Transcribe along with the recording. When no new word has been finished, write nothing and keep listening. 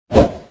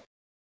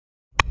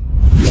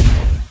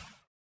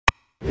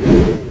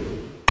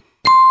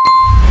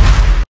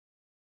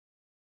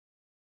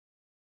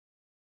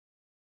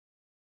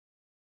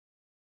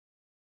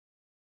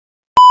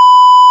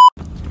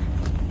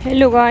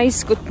Hello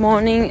guys, good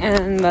morning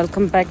and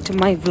welcome back to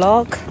my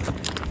vlog.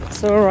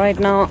 So right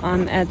now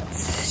I'm at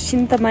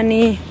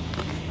Chintamani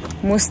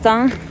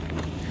Mustang.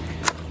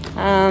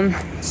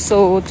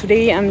 So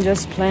today I'm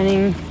just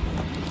planning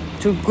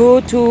to go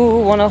to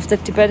one of the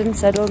Tibetan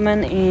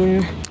settlement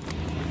in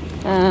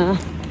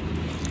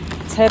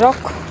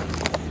Thairok,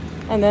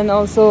 and then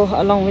also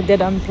along with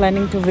that I'm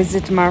planning to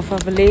visit Marfa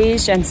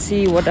village and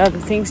see what are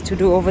the things to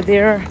do over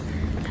there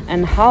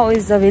and how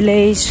is the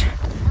village.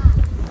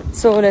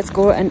 So let's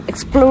go and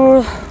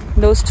explore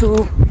those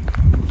two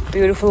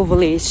beautiful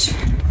villages.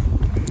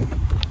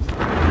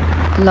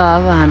 ल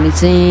अब हामी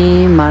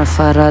चाहिँ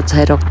मार्फा र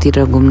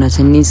छाइरकतिर घुम्न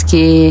चाहिँ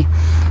निस्के,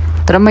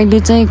 तर मैले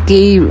चाहिँ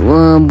केही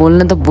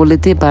बोल्न त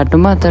बोलेको थिएँ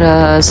बाटोमा, तर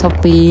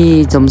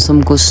सबै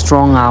झमसमको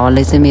स्ट्रङ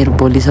हावाले चाहिँ मेरो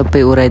बोली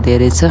सबै उडाइदिएको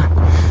रहेछ.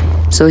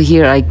 So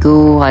here I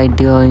go,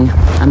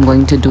 I'm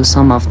going to do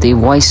some of the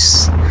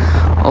voice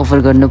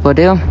over गर्नु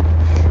पर्यो.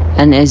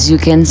 And as you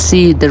can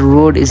see, the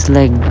road is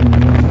like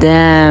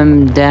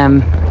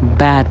damn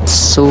bad,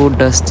 so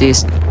dusty,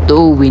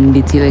 so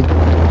windy थियो,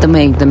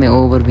 एकदमै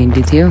over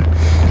windy थियो.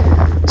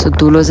 So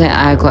धुलो चाहिँ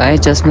आएको आयो,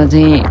 जसमा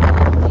चाहिँ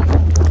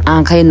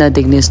आँखै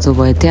नदेख्ने जस्तो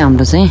भयो थियो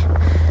हाम्रो चाहिँ.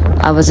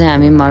 अब चाहिँ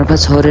हामी मार्फा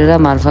छोडेर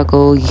मार्फाको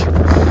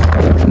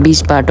बीच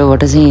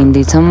बाटोबाट चाहिँ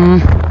हिँड्दैछौँ,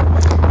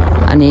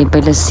 अनि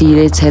पहिला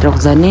सिधै छाइरक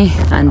जाने,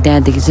 अनि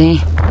त्यहाँदेखि चाहिँ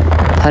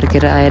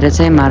फर्केर आएर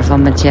चाहिँ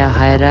मार्फामा चिया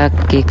खाएर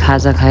के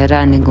खाजा खाएर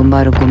अनि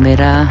गुम्बाहरू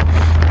घुमेर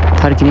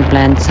फर्किने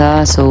प्लान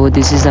छ. So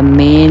this is the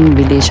main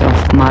village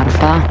of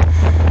Marpha.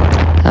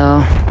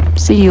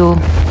 C you.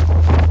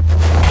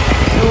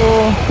 So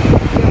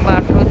यो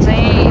बाटो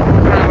चाहिँ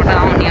उताबाट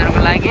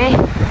आउनेहरूको लागि,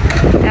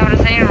 त्यहाँबाट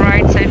चाहिँ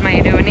राइट साइडमा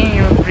हेऱ्यो भने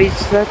यो ब्रिज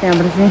छ,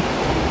 त्यहाँबाट चाहिँ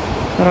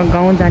तर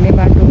गाउँ जाने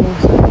बाटो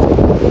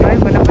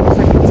ड्राइभबाट पनि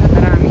सकिन्छ,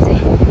 तर हामी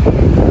चाहिँ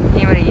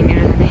यहीँबाट हिँडेर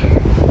जाने.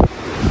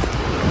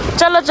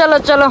 चलो चलो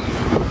चलो.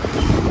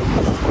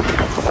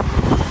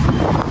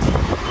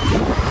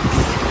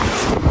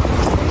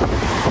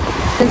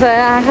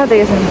 आँखा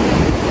देखेछ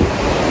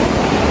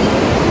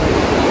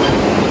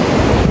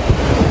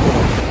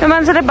यो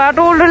मान्छेले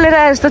बाटो उल्टो लिएर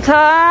आए जस्तो छ.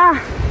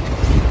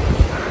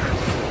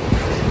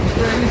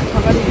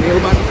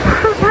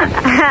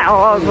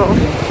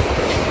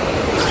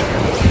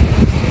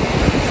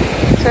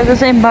 त्यो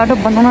चाहिँ बाटो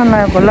बनाउन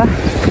लागेको होला,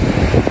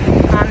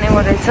 हानेको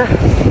रहेछ,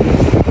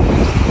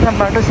 तर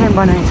बाटो चाहिँ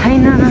बनाएको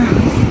छैन.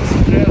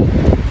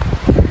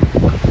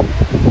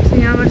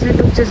 यहाँबाट चाहिँ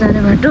डुब्चे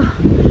जाने बाटो.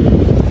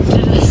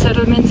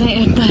 सेटलमेन्ट चाहिँ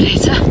हेर्दा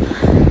रहेछ.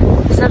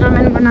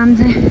 सेटलमेन्टको नाम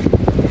चाहिँ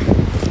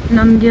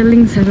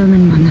नामग्यालिङ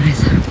सेटलमेन्ट भन्दो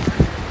रहेछ.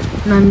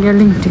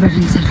 नामग्यालिङ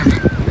Tibetan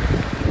settlement.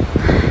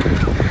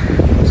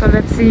 So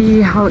let's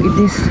see how it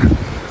is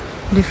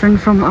different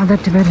from other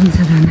Tibetan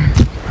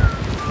settlements.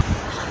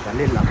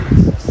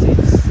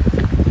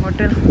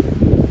 Hotel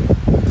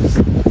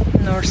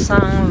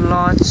Norsang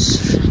Lodge.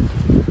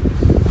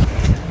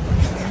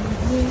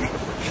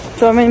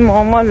 So I mean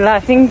Mohammed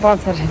laughing,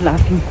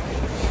 laughing.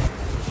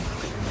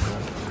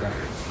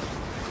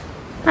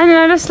 Anh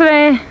nói rất là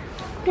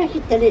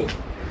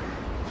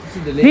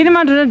đi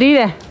mà tụi nó đi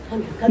đây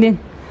đi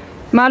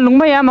mà lúng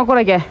bây giờ mà có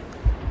lại kìa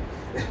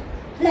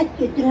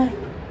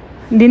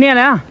đi nè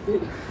này à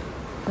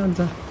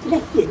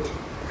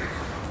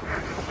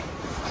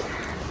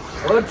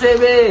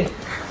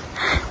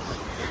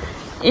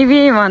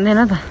Ivi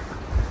भन्दैन त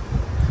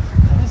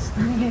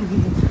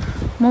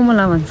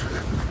मोमोला भन्छ.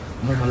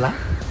 मोमोला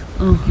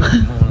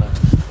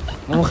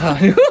मोमो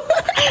खायो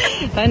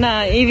हैन,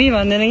 इभी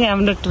भन्दैन कि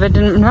हाम्रो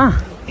टिबेटनमा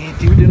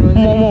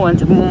मोमो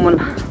भन्छ.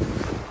 मोमोला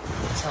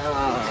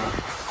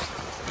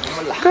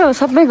त्यो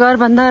सबै घर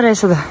भन्दा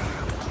रहेछ त.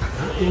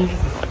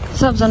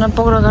 सबजना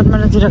पक्रा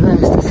काठमाडौँतिर गए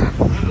जस्तो छ.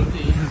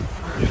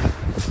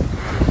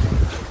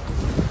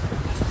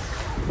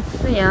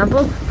 यहाँ पो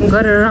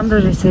गरेर राम्रो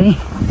रहेछ है.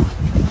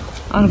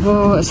 अर्को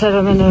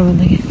सेटलमेन्टहरू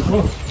भन्दाखेरि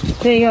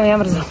त्यही हो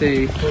यहाँबाट छ.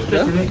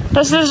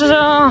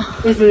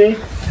 त्यसरी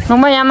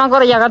नम्बर यहाँमा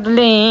गएर यहाँ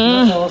काट्ने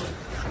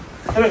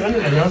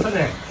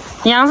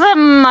यहाँ से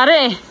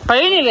मारे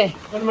पड़ी नहीं ले.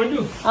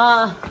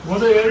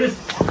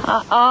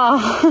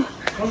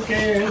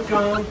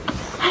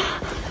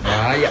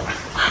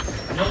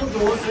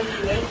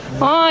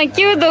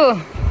 क्यों तो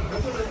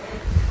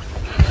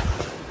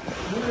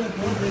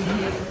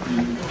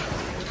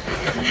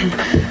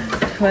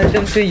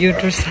welcome two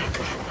YouTube.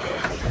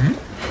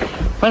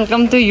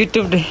 Welcome two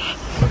YouTube day.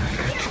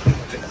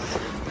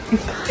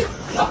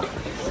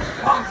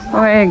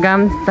 ओए गाम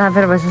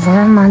तापेर बसेछ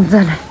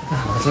मजाले.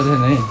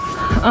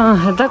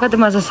 हेर्दा कति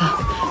मजा छ.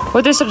 हो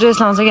त्यस्तो ड्रेस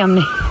लाउँछ कि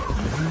हामीले,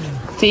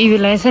 त्यो इभी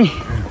लगाएछ नि,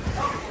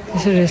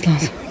 त्यस्तो ड्रेस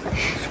लाउँछ.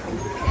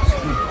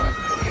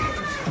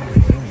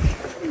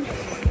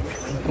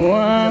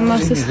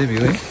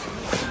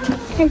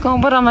 गाउँ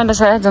पो रमाइलो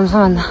छ जम्सो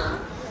भन्दा.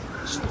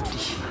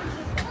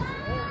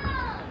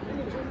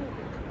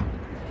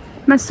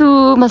 मासु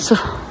मासु.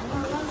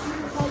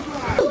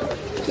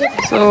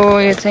 सो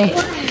यो चाहिँ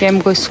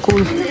क्याम्पको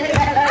स्कुल.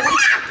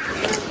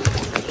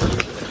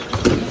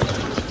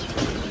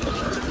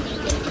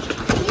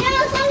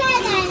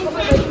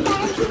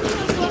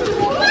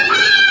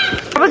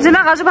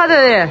 जिना गाजु फादे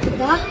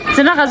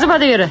जिना गाजु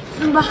फादे रे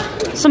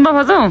सुम्बा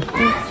फादो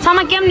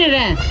सामा केम नि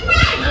रे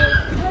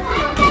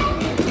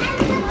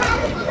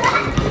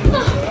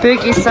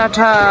पेकी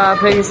साठा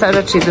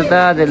छिटो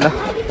दा देला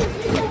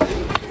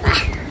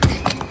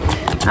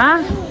आ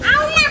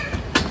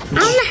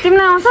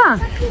तिमीलाई आउँछ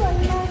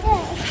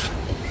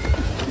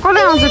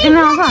कसले आउँछ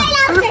तिमीलाई आउँछ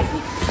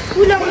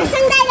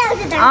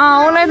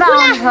उसलाई त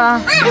आउँछ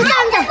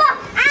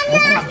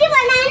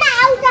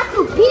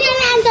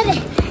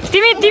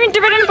तिमी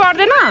टिबेटन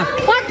पढ्दैन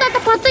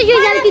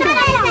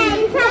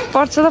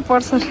पढ्छ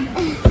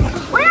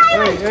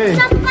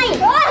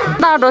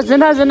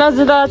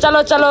जिन्दा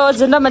चलो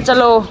जिन्दामा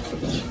चलो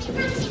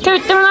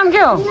तिम्रो नाम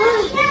के हो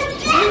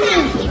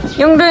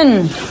युङडुन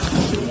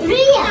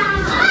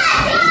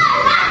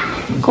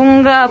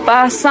Kunga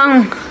Pasang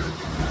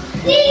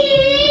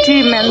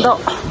Tremendo.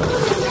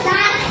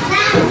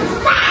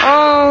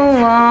 Oh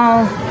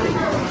wow.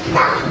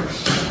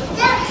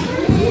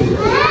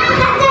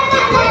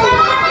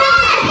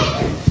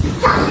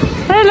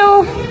 Hello.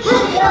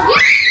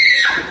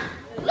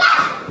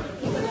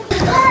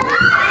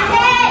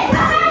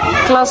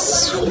 Class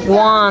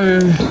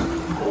 1.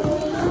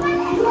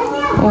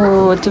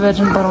 Oh,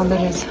 Tibetan paraunda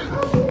रहेछ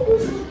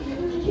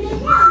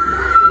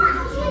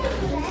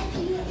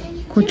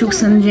कुचुक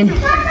सम्झिन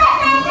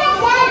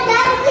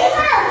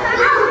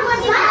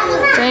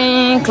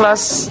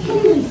क्लास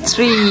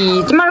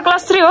 3 तिम्रो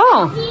क्लास 3 हो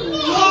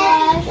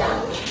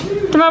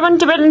तिम्रो पनि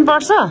टिबेटन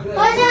पढ्छ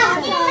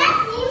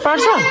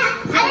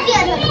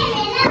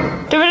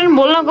टिबेटन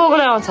बोल्न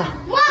कोले आउँछ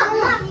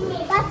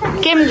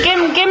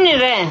केम नि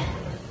रे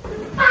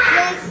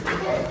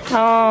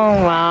ओ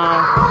वाउ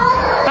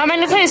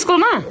तपाईले छ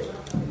स्कुलमा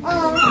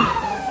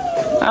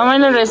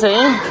रमाइलो रहेछ है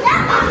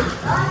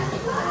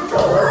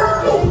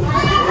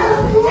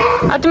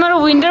तिम्रो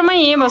विन्टरमा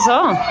यही बस्छ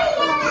हो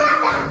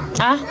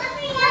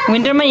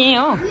विन्टरमा यही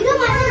हो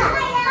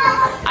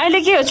अहिले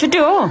के हो छुट्टी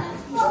हो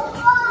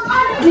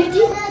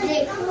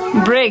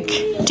ब्रेक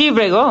टी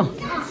ब्रेक हो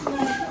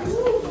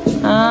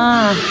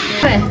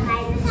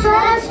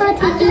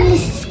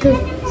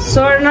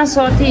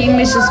Saraswati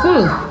English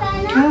school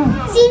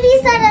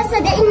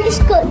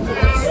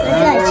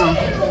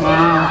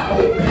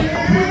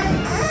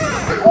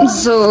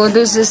So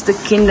this is the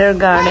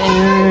kindergarten.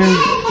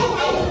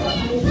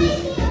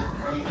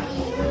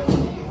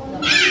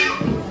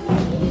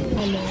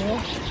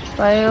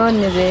 Payo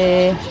ni re.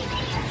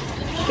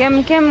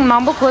 Kem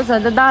mambo ko sa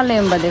dale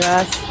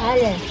mbadigas.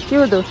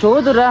 Kyo do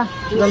chodo ra.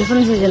 Gamsun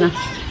si jina.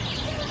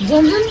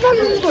 Gamsun pa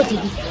nung ko ti.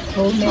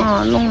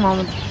 Nung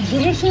mama.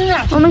 Direction na.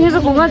 Ano hizo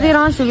kunga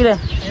dira sugire.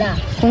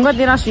 Kunga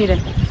dira sugire.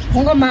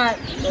 Kunga ma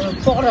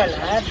pokra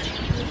la.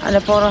 Ale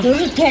poro.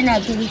 Duri thena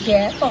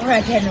pokra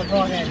thena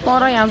pokra.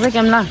 Poro yang se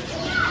kem la.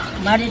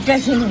 Mari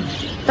tasling.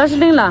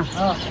 Tasling la.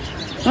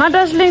 Nga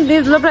tasling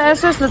dis lo pra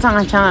SS la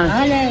changa.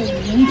 Ale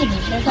hindi.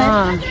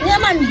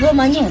 Yaman bro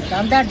manyo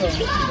tamda do.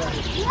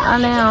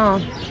 Ale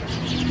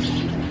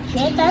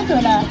Keta do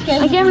la.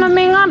 Kem la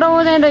menga do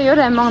de yo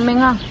de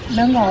menga.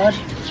 Menga.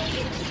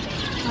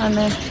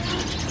 Ale.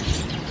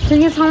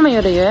 Tingi changma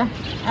yo de yo.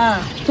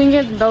 Tingi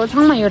do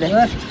changma yo de.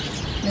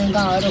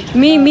 Menga ro.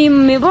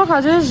 Mi bo ka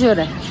jo yo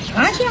de.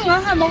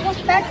 Nga 먹고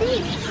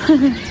따지.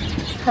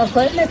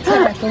 그걸로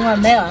틀어 동안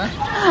매워.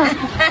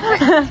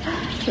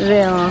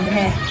 그래요.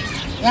 네.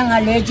 양아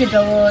레지도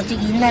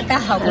지금 있나다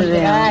하고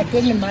그래.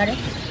 괜히 말해.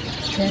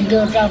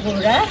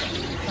 전도라고라.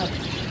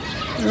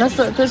 Loss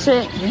त्यसै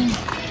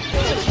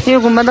यो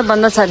गुम्बा त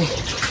बन्द छ रे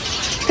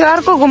त्यो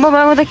अर्को गुम्बा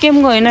बाबा त केम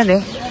गएन रे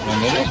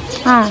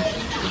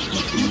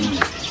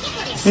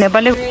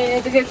नेपाली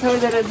यतिकै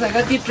छोडेर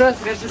जगति ट्रस्ट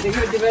गर्छ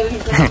देखियो डिभाइडन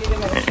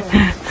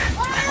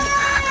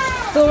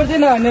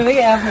छोड्दिन भनेर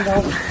के आफ्नो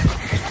गाउँ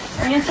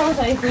यहाँ छ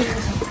है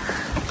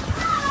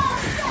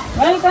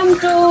वेलकम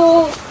टु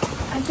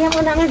केमको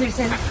नामै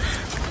बिर्सेन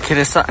के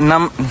रे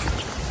नाम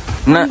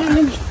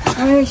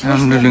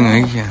दुलुङ है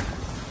के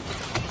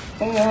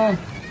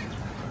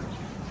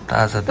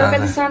ताजा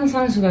सानो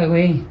सुकाएको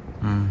है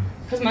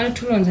खासमा अलिक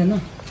ठुलो हुन्छ होइन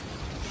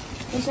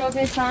यसो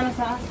चाहिँ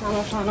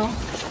सानो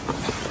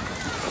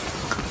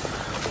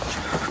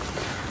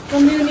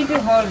कम्युनिटी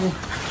हल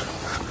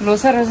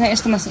लोसार चाहिँ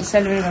यस्तोमा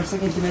सेलिब्रेट गर्छ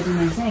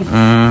केटीबेटीमा चाहिँ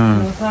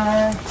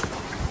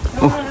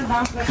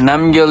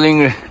नामग्यालिङ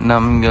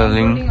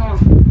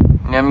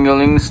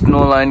स्नो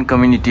लाइन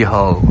कम्युनिटी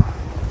हल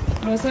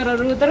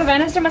लोसारहरू तर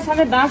वेडनेसडेमा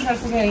सबै डान्स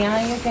गर्छ क्या यहाँ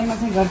यो टाइममा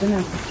चाहिँ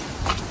गर्दैन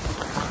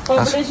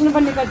पपुलेसन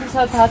पनि कति छ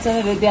थाहा छैन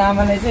रे त्यो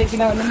आमालाई चाहिँ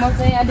किनभने म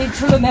चाहिँ अलिक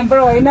ठुलो मेम्बर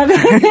होइन रे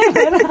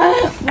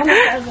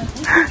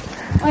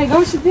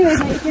गाउँ सिद्धि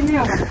होइन यति नै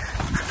हो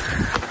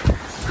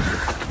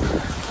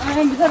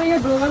बिचरा यो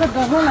ढोबाट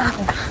डर लाग्छ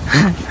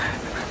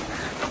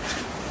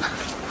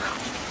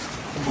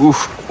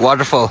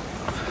waterfall.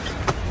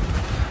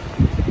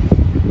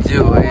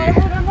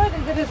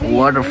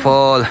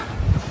 Waterfall.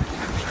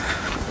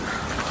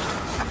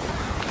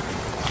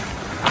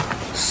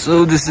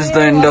 So this is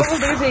the end of.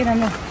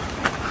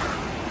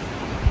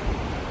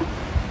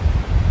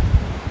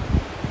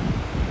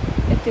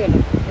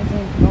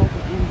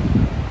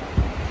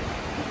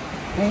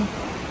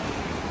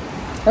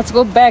 Let's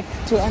go back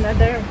to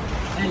another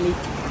alley.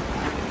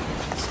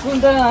 School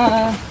the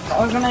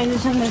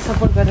organization ले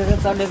support गरेर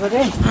चलेको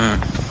रे.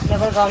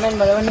 नेपाल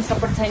गभर्नमेन्टबाट पनि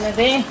सपोर्ट छैन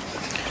रे.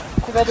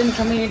 Tibetan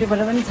community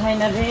बाट पनि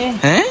छैन रे.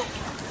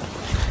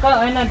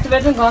 हैन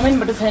Tibetan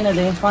गभर्नमेन्टबाट छैन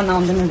रे. फन्ड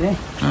आउँदैन रे.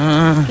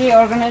 के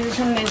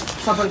अर्गनाइजेसनले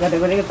सपोर्ट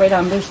गरेको रे. पहिला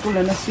हाम्रो स्कुल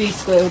हैन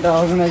स्विसको एउटा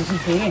अर्गनाइजेसन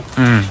थियो के.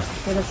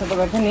 त्यसले सपोर्ट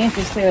गर्छ नि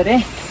त्यस्तै हो रे.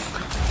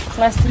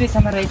 क्लास 3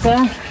 सम्म रहेछ.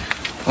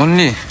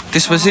 Only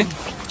त्यसपछि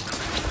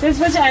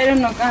I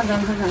don't know कहाँ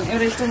जान्छ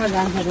एउटा स्कुलमा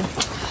जान्छ रे.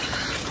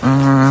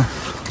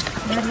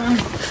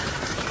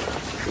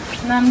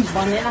 नाम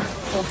भनेन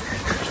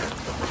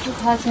त्यो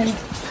थाहा छैन.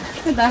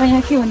 त्यो दादा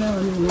यहाँ के हुने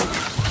भन्नु.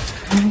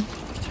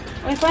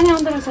 ओइ पानी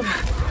आउँदो रहेछ.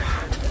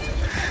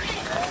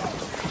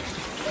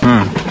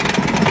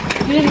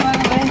 बिल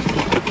भयो भाइ.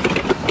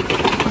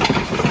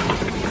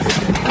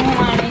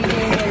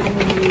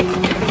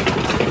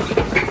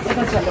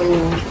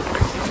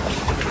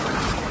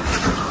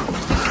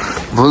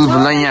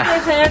 भुलभुलैया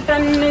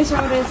टन्नै सो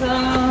रहेछ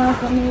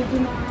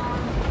कम्युनिटीमा.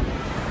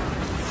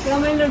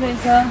 रमाइलो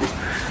रहेछ.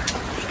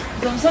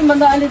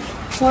 जमसमभन्दा अलिक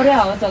थोरै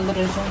हावा चल्दो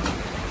रहेछ.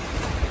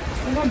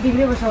 एकदम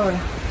बिग्रेको छ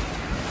होला.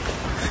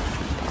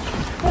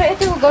 तर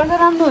यतिको गर्दा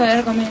राम्रो हो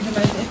यार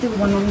कम्युनिटीलाई यतिको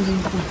बनाउनु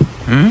दिन्छ.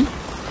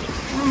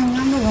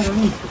 राम्रो भयो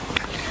नि.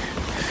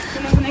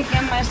 कुनै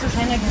क्याम्पमा यस्तो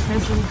छैन कि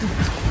फेसिलिटी.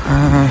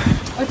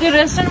 त्यो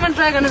रेस्टुरेन्टमा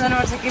ट्राई गर्न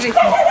जानुपर्छ के रहेछ.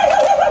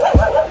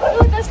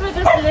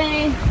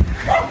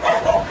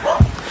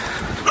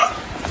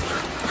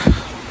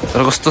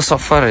 तर कस्तो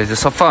सफा रहेछ.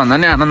 सफा भन्दा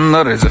नि आनन्द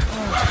रहेछ.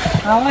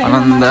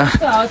 आनन्द.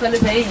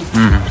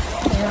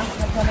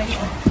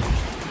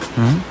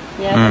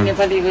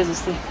 नेपालीको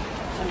जस्तै.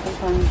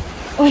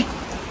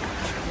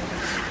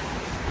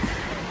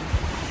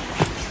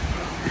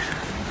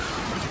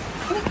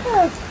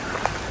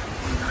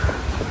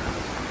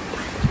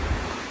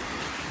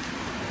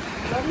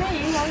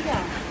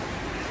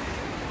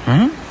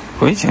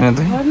 कोही छैन त.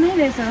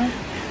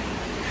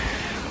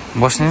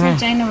 बस्ने नै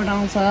चाइनाबाट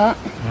आउँछ.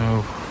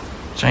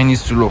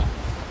 Chinese chulo.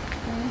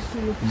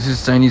 This is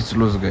Chinese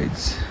chulos,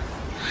 guys.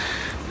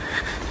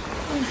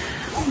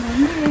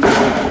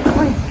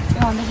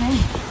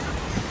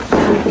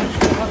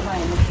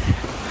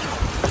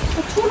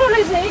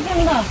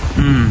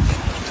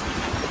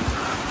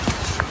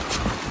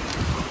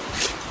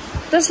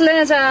 त्यसले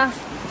चाहिँ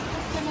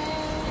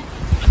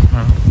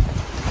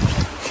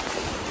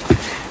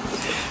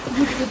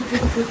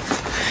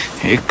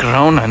एक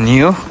राउन्ड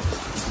हानियो.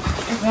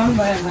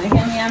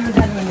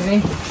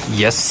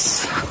 Yes.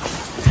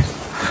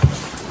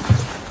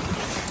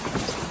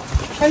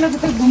 पहिला त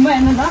घुम्बा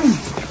हेर्न जाऊँ.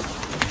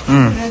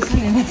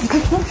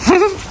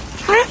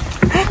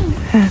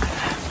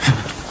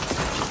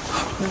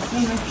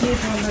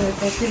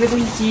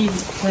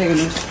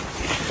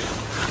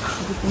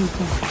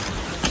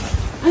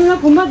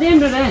 घुम्बा दिएन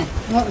रे.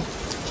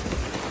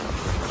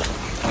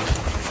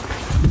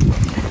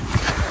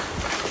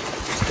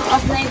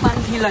 आफ्नै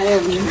पानी खिलायो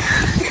भने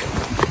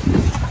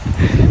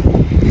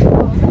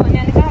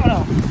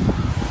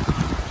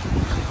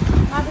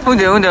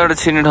उनीहरू एउटा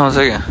छिर्ने ठाउँ छ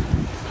क्या.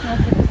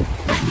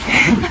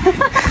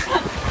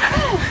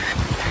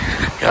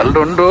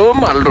 मालडोन्डो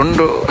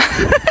मालडोन्डो.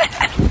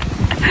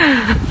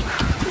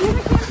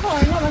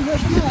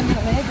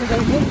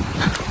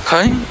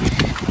 खै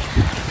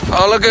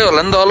अलग्गै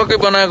होला नि त. अलग्गै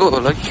बनाएको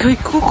होला कि खै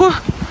को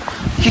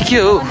के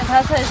हो.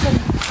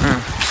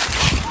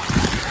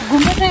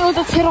 घुम्बा चाहिँ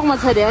उता छेरोकमा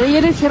छ अरे. यो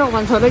नै छेरोक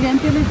भन्छ होला कि. अनि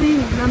त्यसले चाहिँ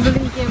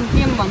नाम्दोलिङ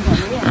केम भन्छ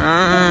अरे क्या.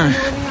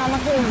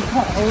 अलग्गै हुन्छ.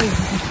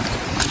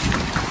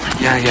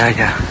 या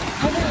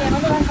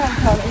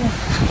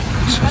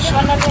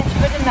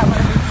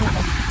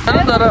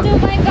तर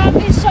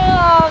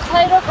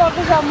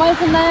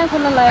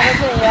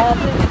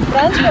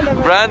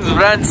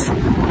ब्रान्च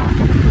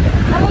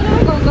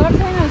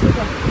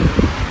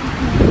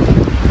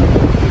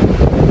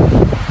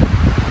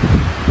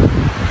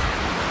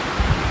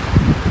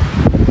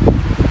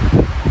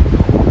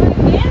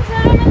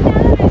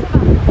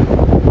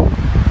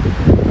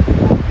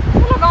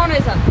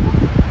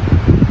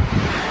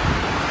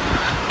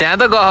त्यहाँ त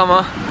गह म.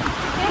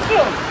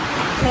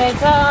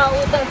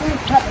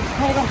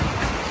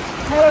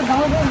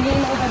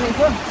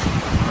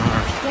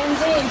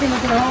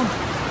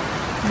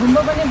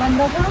 घुम्बा पनि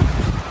भन्दा छ.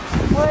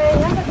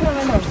 यहाँ कति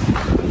रमाइलो.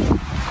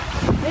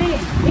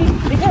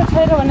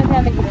 छैन भने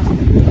त्यहाँदेखि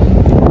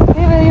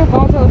त्यही भएर यो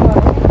गाउँ छ उता.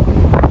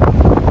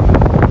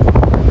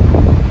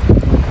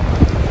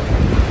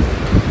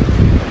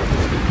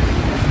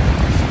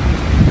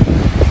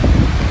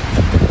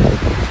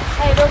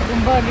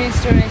 Gumba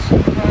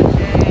restoration project.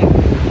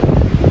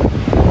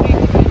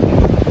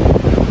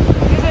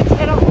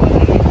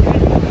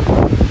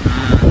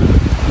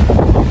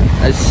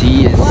 I see.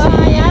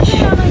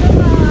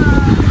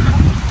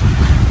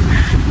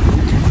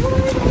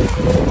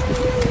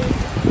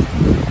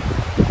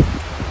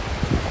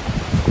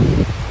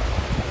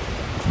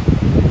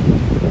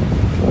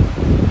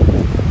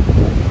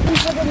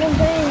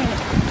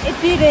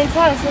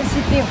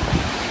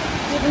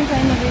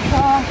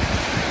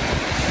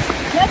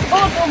 Let's go.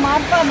 to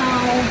Marfa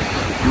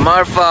now.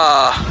 Marfa.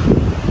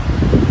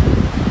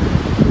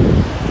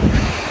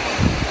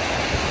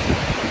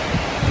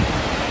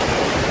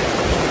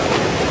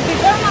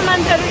 भित्रमा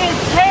मान्छेहरूले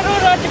छैरो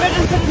र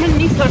टिबेटन सेटलमेन्ट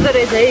मिक्स गर्दो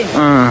रहेछ है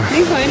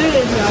मिक्स होइन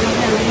रहेछ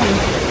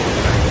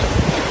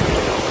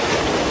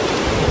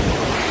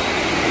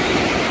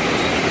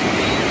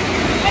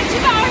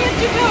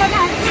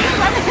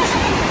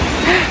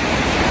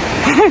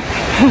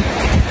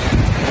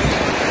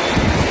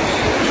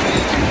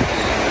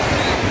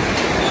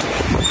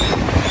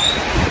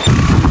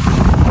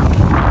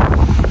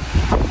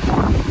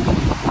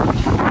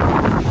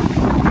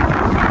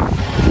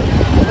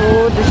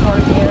This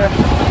one here,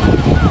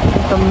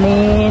 the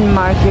main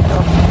market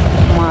of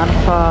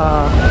Marfa.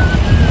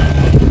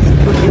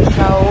 Good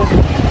show.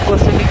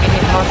 Kosi bikin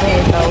house hai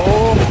tau.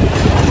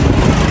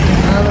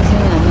 Apa sih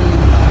ini?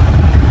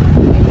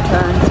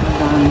 Entrance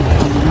dan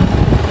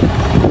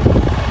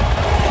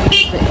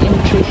the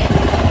entry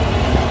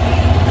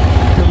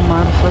to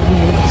Marfa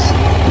village.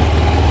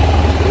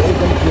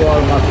 Welcome to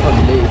our Marfa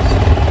village.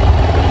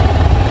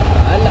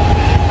 Hello.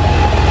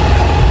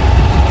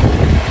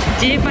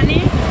 Je pani?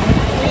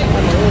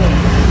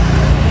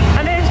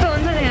 अरे यस्तो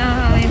हुन्छ नि यहाँ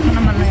खान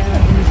मन लाग्यो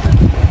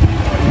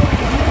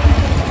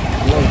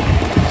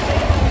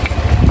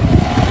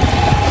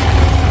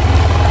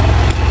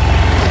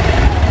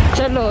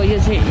चलो यो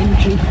चाहिँ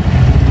इन्ट्री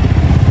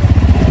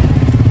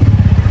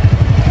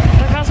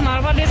प्रकाश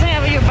मार्फतले चाहिँ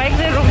अब यो बाइक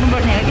चाहिँ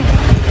रोक्नुपर्ने हो कि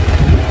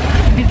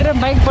भित्र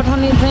बाइक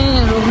पठाउने चाहिँ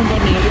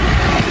रोक्नुपर्ने हो कि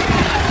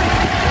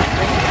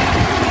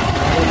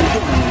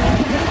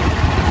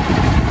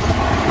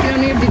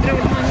किनभने यो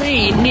भित्रबाट चाहिँ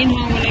हिँड्ने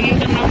ठाउँको लागि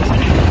एकदम राम्रो छ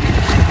नि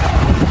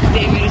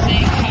त्यही भएर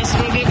चाहिँ खास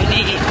रोक्यो भने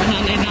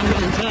उनीहरूलाई राम्रो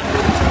हुन्छ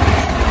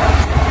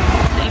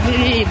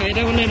फेरि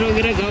बाहिरकोलाई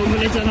रोकेर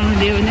गाउँकोलाई चलाउनु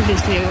दियो भने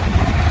त्यस्तै हो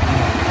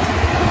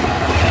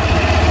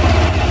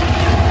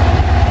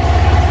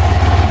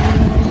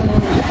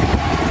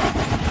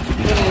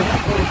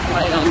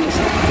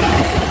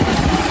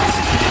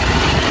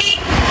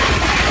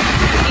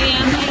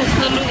यहाँ चाहिँ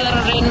यस्तो लुगा र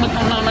रेन्टमा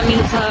खान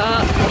मिल्छ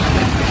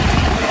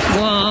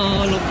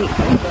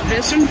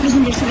रेस्टुरेन्ट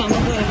पुग्नुपर्छ भन्दा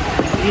त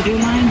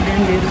भिडियोमा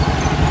ब्रान्डहरू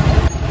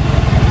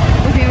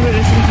एउटा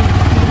रेस्टुरेन्ट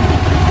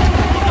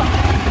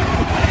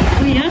छ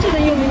यहाँ छ त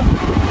यो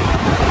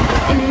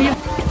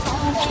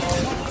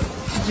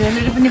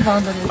ज्वेलरी पनि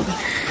पाउँदो रहेछ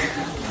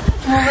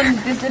म पनि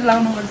त्यसै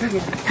लाउनुपर्छ कि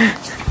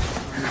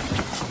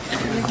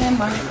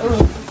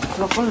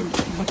लोकल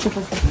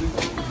बसेपछि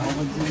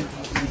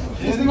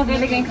यस्तोमा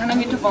कहिले काहीँ खाना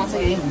मिठो पाउँछ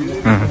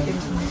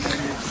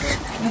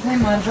कि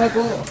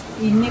मार्फाको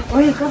हिँड्ने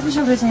कफी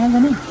सप रहेछ यहाँ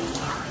जाने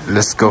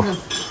Let's go.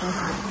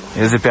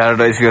 यो चाहिँ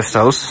प्याराडाइज गेस्ट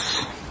हाउस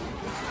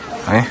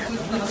है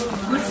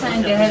गुड साइन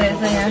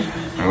देखाइरहेछ यहाँ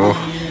हो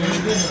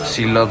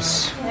C loves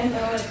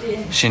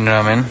scene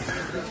ramen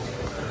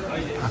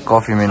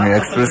coffee menu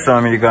espresso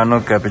americano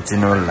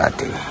cappuccino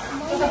latte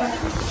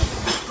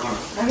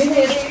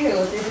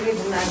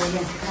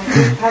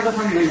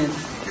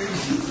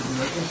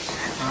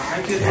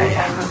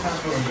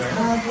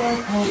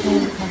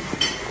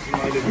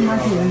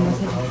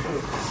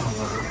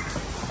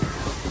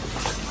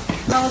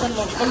Now the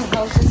local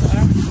houses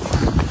are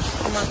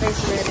Makai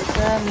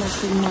Slerita,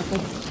 Muslim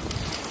Makai.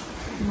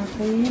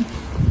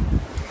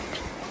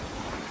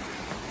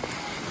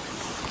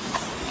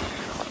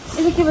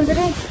 Ini के भन्छ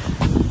रे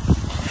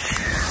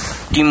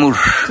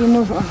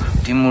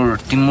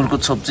टिमुरको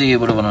छोप चाहिँ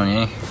यहीबाट बनाउने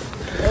है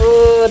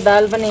ओ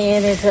दाल पनि यही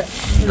रहेछ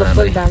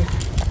लोकल दाल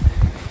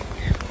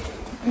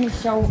अनि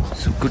साउ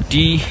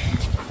सुकुटी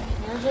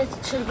यहाँ चाहिँ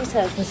छुर्पी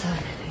सार्को छ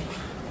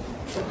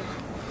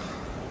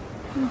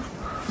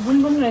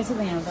बुनबुन रहेछ त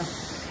यहाँ त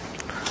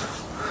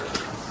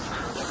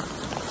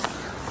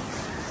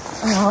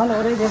हल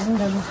ओरै देख्नु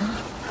जानु छ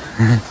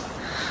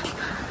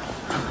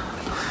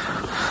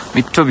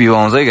मिठो भ्यू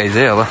आउँछ है गाइज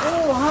है अब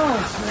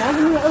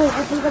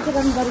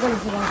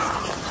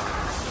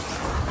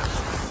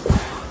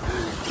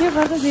के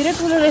गर्दा धेरै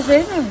ठुलो रहेछ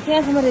होइन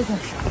त्यहाँसम्म रहेछ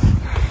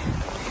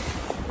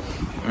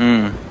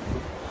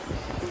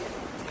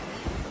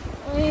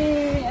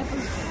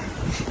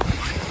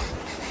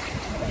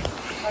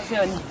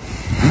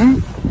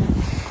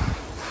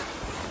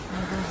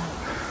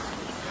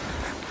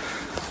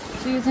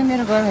यो चाहिँ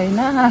मेरो घर होइन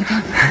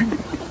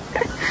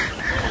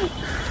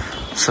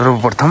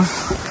सर्वप्रथम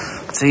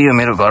चाहिँ यो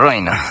मेरो घर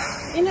होइन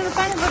यिनीहरू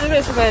पानी परेर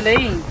रहेछ भाइले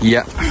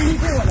या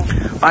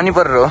पानी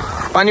परेर हो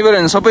पानी पऱ्यो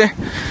भने सबै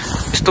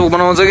यस्तो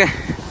बनाउँछ क्या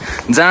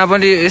जहाँ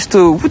पनि यस्तो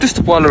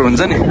त्यस्तो पलहरू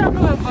हुन्छ नि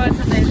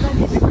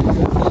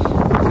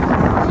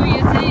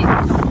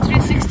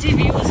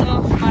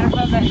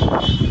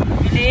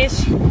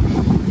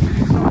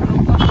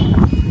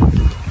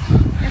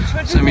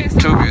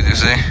मिठो भ्यू त्यो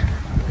चाहिँ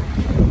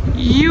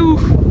यू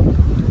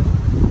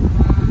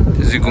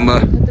त्यो चाहिँ गुम्बा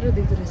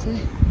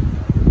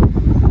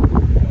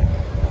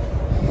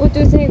ओ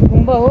त्यो चाहिँ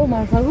गुम्बा हो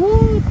मार्फाको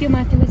त्यो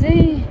माथिको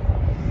चाहिँ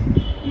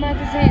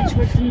माथि चाहिँ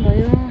छोड्दिनु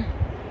भयो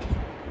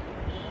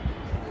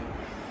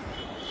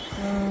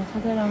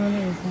कता राम्रो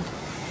रहेछ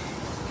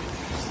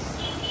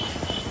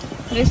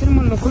यसरी म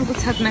लोकलको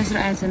छातमा यसरी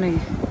आएछ नि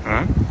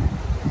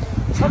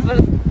छतबाट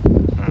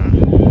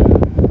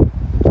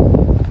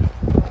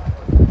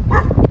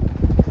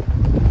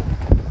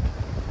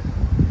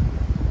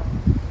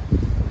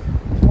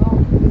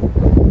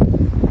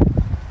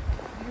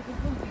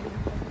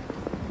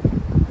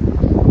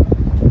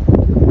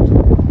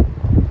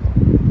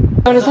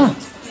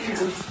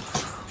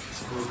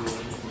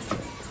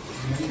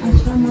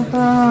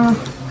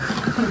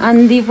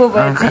आन्धी पो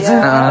भएछ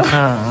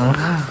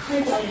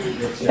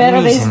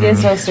प्याराडाइज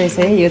गेस्ट हाउस रहेछ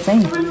है यो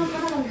चाहिँ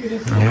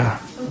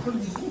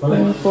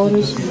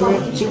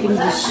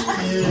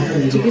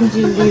चिकन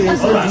चिल्ली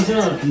रहेछ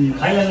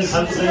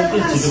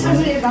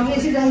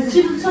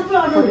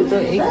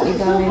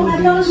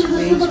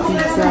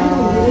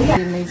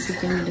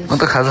म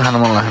त खाजा खान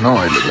मन लाग्दैन हौ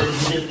अहिले त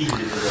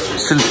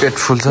स्टिल पेट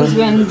फुल छ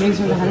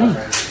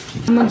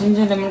म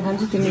जिन्जर लेमन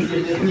खान्छु तिमी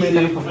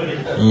अम्ब्रेला खाऊ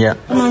या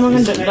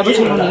डबल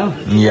सो खाने हो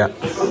या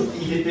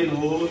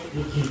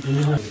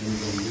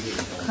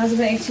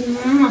खाजा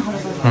एकछिनमा खानु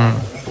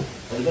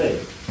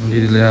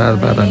दिदीले यार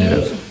बाटा नि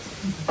रहेछ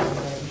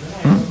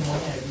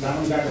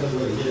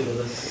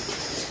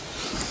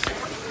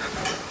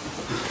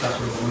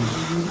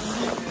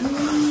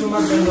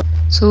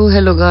सो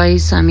हेलो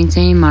गाइस हामी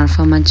चाहिँ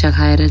मार्फा माछा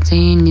खाएर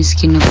चाहिँ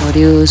निस्किनु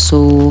पर्यो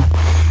so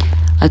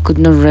I could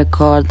not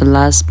record the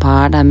last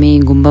part. हामी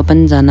गुम्बा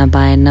पनि जान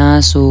पाएन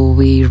so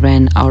we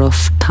ran out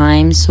of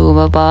time so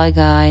bye bye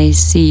guys,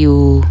 see you.